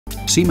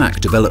Symach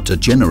developed a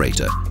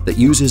generator that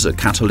uses a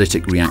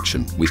catalytic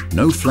reaction with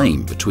no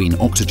flame between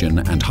oxygen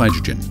and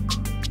hydrogen.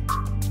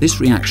 This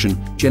reaction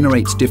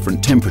generates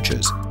different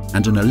temperatures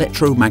and an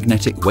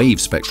electromagnetic wave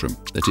spectrum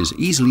that is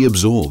easily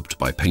absorbed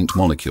by paint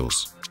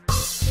molecules.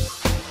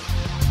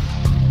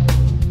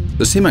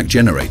 The Symach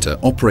generator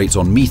operates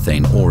on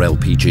methane or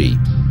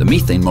LPG. The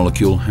methane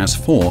molecule has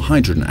 4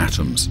 hydrogen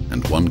atoms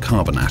and 1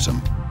 carbon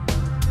atom.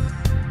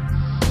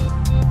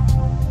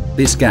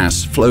 This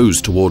gas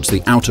flows towards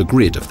the outer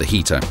grid of the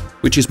heater,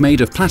 which is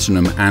made of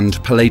platinum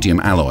and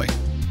palladium alloy.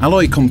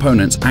 Alloy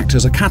components act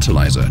as a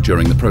catalyzer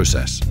during the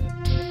process.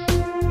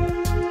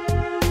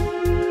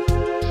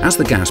 As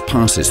the gas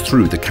passes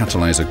through the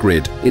catalyzer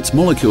grid, its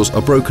molecules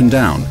are broken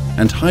down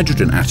and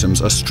hydrogen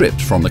atoms are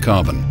stripped from the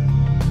carbon.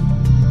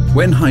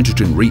 When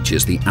hydrogen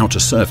reaches the outer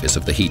surface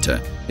of the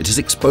heater, it is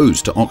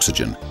exposed to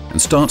oxygen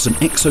and starts an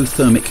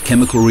exothermic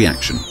chemical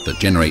reaction that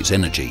generates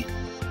energy.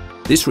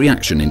 This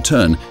reaction in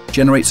turn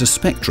generates a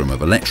spectrum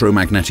of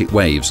electromagnetic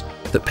waves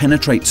that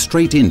penetrate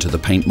straight into the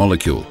paint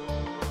molecule.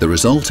 The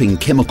resulting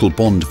chemical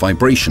bond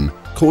vibration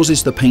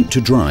causes the paint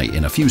to dry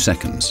in a few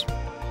seconds.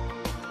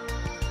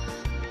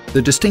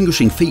 The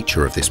distinguishing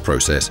feature of this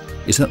process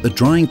is that the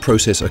drying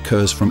process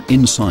occurs from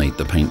inside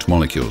the paint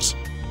molecules.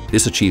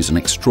 This achieves an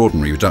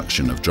extraordinary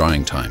reduction of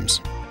drying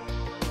times.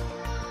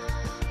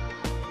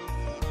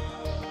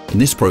 In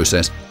this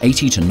process,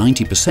 80 to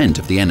 90%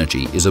 of the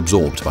energy is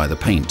absorbed by the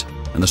paint,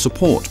 and the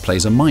support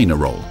plays a minor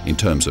role in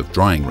terms of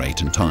drying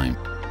rate and time.